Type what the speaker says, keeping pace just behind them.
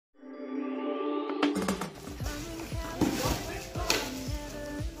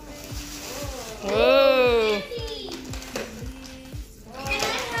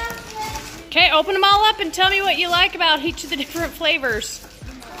open them all up and tell me what you like about each of the different flavors.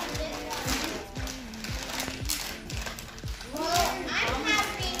 Well, I'm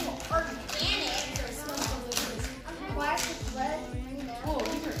having organic.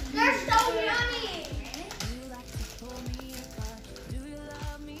 They're so yummy.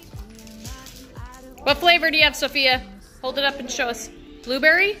 What flavor do you have, Sophia? Hold it up and show us.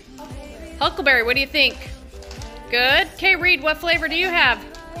 Blueberry? Huckleberry, what do you think? Good. Okay, Reed, what flavor do you have?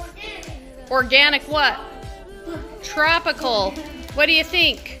 Organic what? Tropical. What do you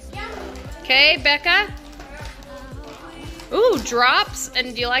think? Okay, Becca? Ooh, drops.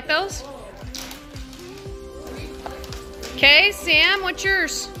 And do you like those? Okay, Sam, what's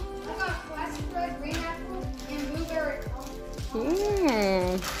yours? I got classic red, green apple, and blueberry.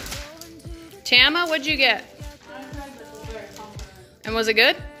 Ooh. Tama, what'd you get? And was it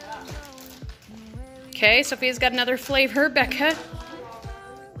good? Okay, Sophia's got another flavor. Becca?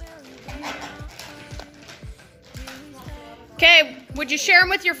 Okay, would you share them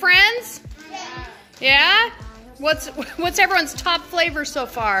with your friends? Yeah? What's everyone's top flavor so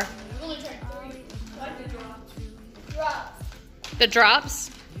far? The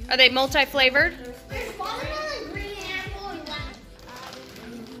drops? Are they multi-flavored? There's watermelon, green apple, and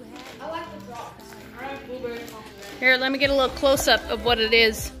lemon. I like the drops. I like blueberry. Here, let me get a little close-up of what it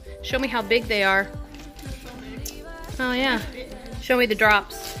is. Show me how big they are. Oh, yeah. Show me the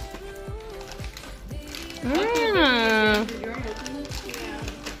drops. Ah.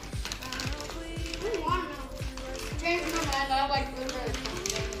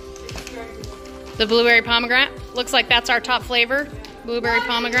 The blueberry pomegranate. Looks like that's our top flavor. Blueberry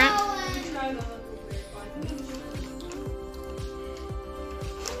pomegranate.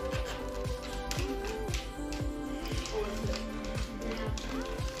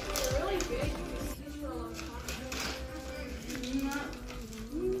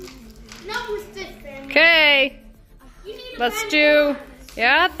 Okay. Let's do,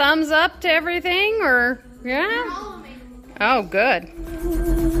 yeah, thumbs up to everything, or, yeah? Oh, good.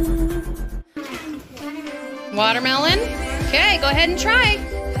 Watermelon. Okay, go ahead and try.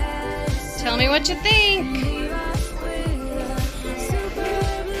 Tell me what you think.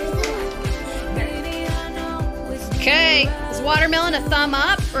 Okay, is watermelon a thumb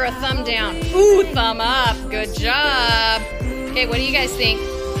up or a thumb down? Ooh, thumb up. Good job. Okay, what do you guys think?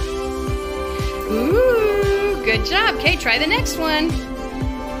 Ooh, good job. Okay, try the next one.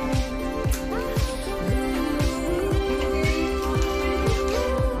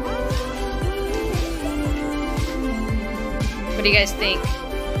 What do you guys think?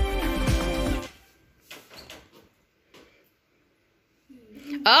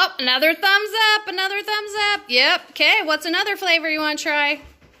 Oh, another thumbs up, another thumbs up. Yep. Okay, what's another flavor you want to try?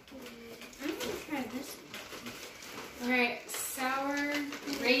 I'm going to try this one. Alright, sour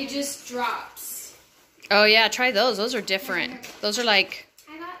Rageous drops. Oh yeah, try those. Those are different. Those are like,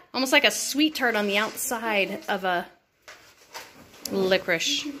 almost like a sweet tart on the outside of a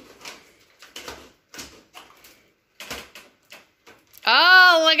licorice.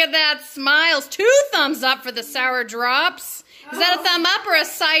 Oh, look at that. Smiles. 2 thumbs up for the sour drops. Is that a thumb up or a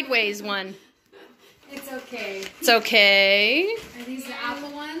sideways one? It's okay. It's okay. Are these the apple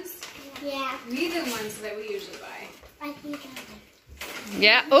ones? Yeah. These are the ones that we usually buy. I think I like.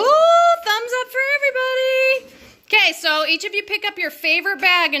 Yeah. Ooh, thumbs up for everybody. Okay, so each of you pick up your favorite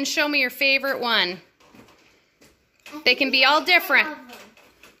bag and show me your favorite one. They can be all different.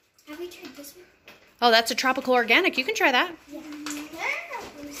 Have we tried this one? Oh, that's a tropical organic. You can try that. Yeah.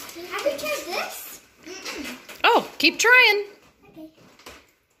 Have we tried this? Oh, keep trying.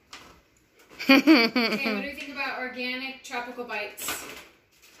 Okay, what do you think about organic tropical bites?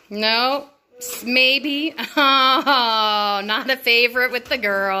 No, maybe. Oh, not a favorite with the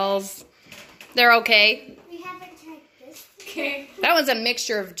girls. They're okay. We haven't tried this. Okay. That one's a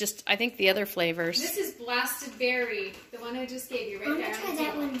mixture of just, I think, the other flavors. This is blasted berry, the one I just gave you, right I'm there gonna on try the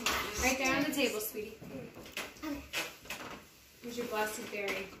that table. one. Right there on the table, sweetie. Okay. Here's your blasted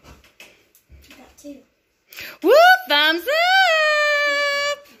berry. I got 2. Woo, thumbs up.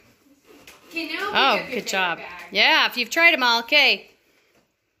 Okay, now Oh, pick up your good job. favorite bag. Yeah, if you've tried them all, okay.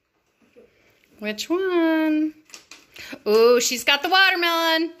 Which one? Ooh, she's got the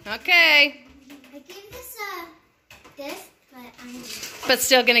watermelon. Okay. I gave this this, but I'm. But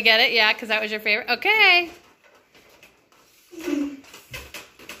still gonna get it, yeah, because that was your favorite. Okay. What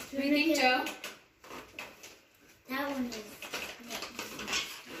do you think, Joe? That one is.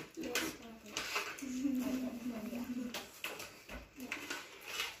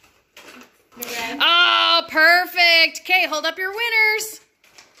 Oh, perfect. Okay, hold up your winners.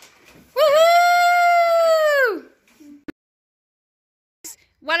 Woohoo!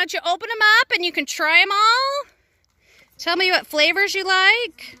 What don't you open them up and you can try them all? Tell me what flavors you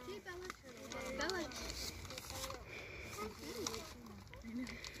like.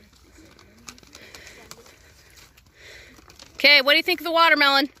 Okay, what do you think of the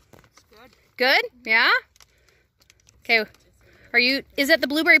watermelon? Good. Good? Yeah? Okay. Is that the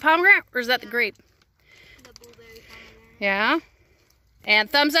blueberry pomegranate or is that the grape? The blueberry pomegranate. Yeah. And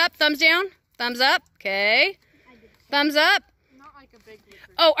thumbs up, thumbs down, thumbs up. Okay. Thumbs up. Not like a big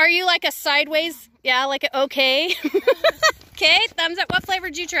licorice. Oh, are you like a sideways? Yeah, like a okay. Okay, thumbs up. What flavor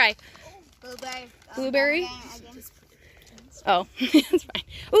did you try? Blueberry. Blueberry? Oh, that's fine.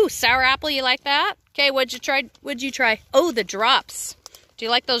 Ooh, sour apple, you like that? Okay, what'd you try? Oh, the drops. Do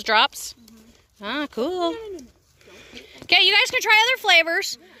you like those drops? Mm-hmm. Ah, cool. Okay, you guys can try other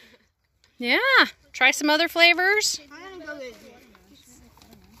flavors. Yeah, try some other flavors.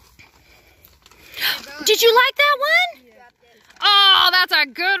 Did you like that one? Oh, that's a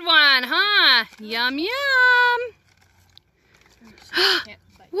good one, huh? Yum, yum.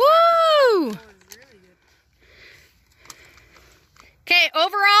 Woo! Okay,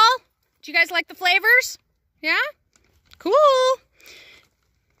 overall, do you guys like the flavors? Yeah? Cool.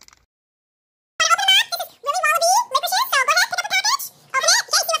 Wiley Wallaby Licorice, so go ahead, pick up the package, open it,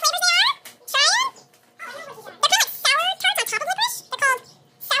 okay, see what flavors they are, try them. They're kind of like sour tarts on top of licorice. They're called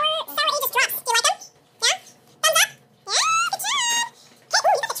sour Aegis drops. Do you like them? Yeah? Thumbs up? Yeah, good job. Okay,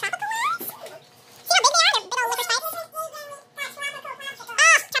 ooh, you got the tropical ones? See how big they are? They're big old licorice bites. Oh, tropical popsicles are awesome, huh?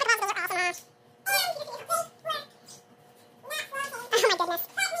 Oh my goodness. Oh, perfect. Take it in. Nobody wants a liquid popsicle, huh?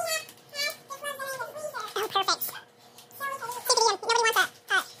 Okay, try another one. Let's see. What do you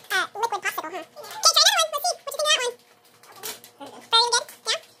think of that one?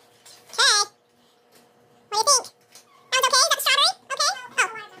 Very good? Yeah? Okay. What do you think? That one's okay? Is that the strawberry? Okay.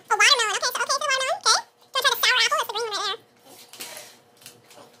 Oh, watermelon. Okay, so watermelon. Okay. Go try the sour apple. That's the green one right there.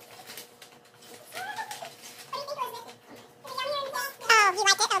 Oh, you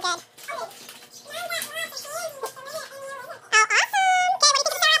liked it? Oh, good. Oh, awesome. Okay, what do you think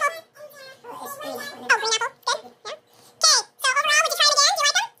of the sour apple? Oh, green apple. Good. Yeah. Okay, so overall, would you try it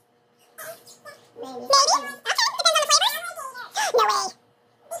again? Do you like them? Maybe. Okay, depends on the flavors.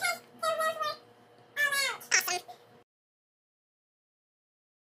 No way. Awesome.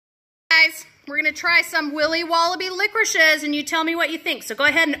 Guys, we're going to try some Willey Wallaby Licorices, and you tell me what you think. So go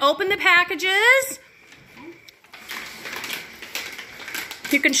ahead and open the packages.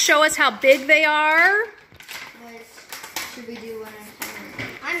 You can show us how big they are. Should we do one?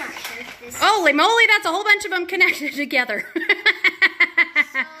 I'm not sure. Holy moly, that's a whole bunch of them connected together.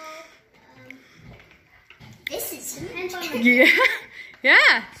 This is Yeah.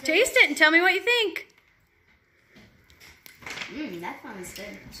 Yeah. Taste it and tell me what you think. That one is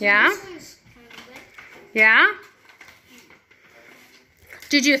good. Yeah? Yeah?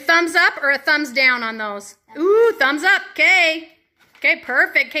 Did you thumbs up or a thumbs down on those? Ooh, thumbs up. Okay. Okay,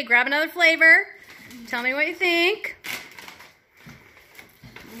 perfect. Okay, grab another flavor. Tell me what you think.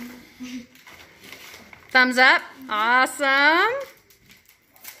 Thumbs up. Awesome. I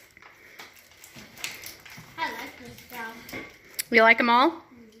like this stuff. You like them all?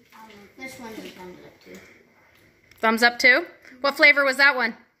 This one's a thumbs up too. Thumbs up too? What flavor was that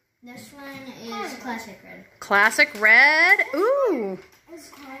one? This one is classic red. Classic red. Ooh. It's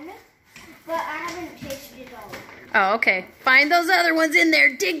kind of, but I haven't tasted it all. Oh, okay. Find those other ones in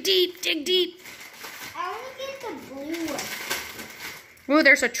there. Dig deep, dig deep. I want to get the blue one. Ooh,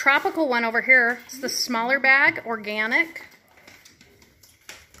 there's a tropical one over here. It's the smaller bag, organic.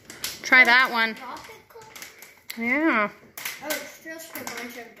 Try that one. Tropical? Yeah. Oh, it's just a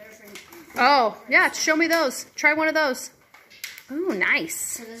bunch of different. Oh, yeah, show me those. Try one of those. Ooh, nice.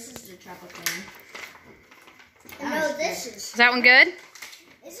 So this is the tropical one. No, this is. Is that one good?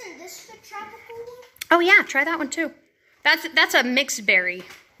 Isn't this the tropical one? Oh, yeah, try that one too. That's a mixed berry.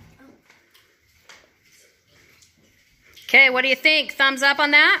 Okay, what do you think? Thumbs up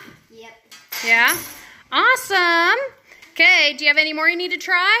on that? Yep. Yeah? Awesome. Okay, do you have any more you need to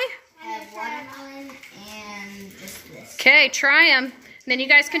try? I have watermelon and just this. Okay, try them. Then you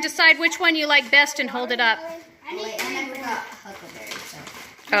guys can decide which one you like best and hold it up. Wait, and I forgot huckleberry, so.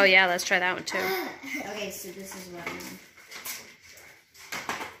 Oh, yeah, let's try that one too. Okay, so this is watermelon.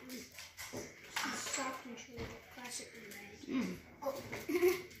 Soft and chewy, classic red. Oh.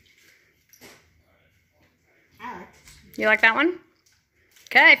 I like this. You like that one?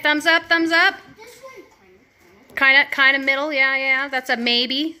 Okay, thumbs up, thumbs up. This one Kind of middle, yeah. That's a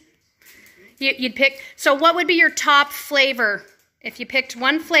maybe. You'd pick. So what would be your top flavor? If you picked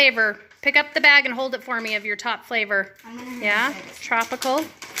one flavor, pick up the bag and hold it for me of your top flavor. Yeah, tropical.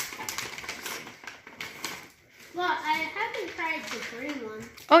 Well, I haven't tried the green one.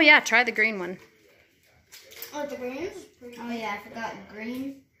 Oh yeah, try the green one. Oh, the green is pretty good. Oh yeah, I forgot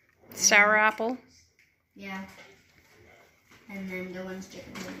green. Sour apple. Yeah. And then the one's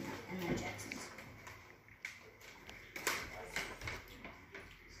chicken and then Jackson's.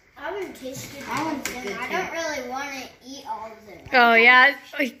 I haven't tasted That one's them. good, I too. don't really want to eat all of them. Oh yeah,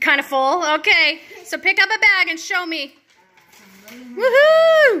 kind of full. Okay, so pick up a bag and show me.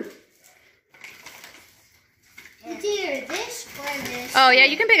 Woohoo! It's either this or this. Oh yeah,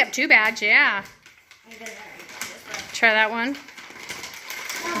 you can pick up 2 bags. Yeah. I'm gonna try this Try that one. one.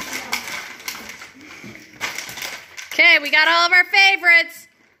 Okay, we got all of our favorites.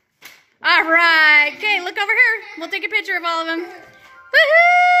 All right. Okay, look over here. We'll take a picture of all of them.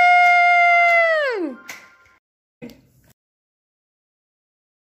 Woohoo!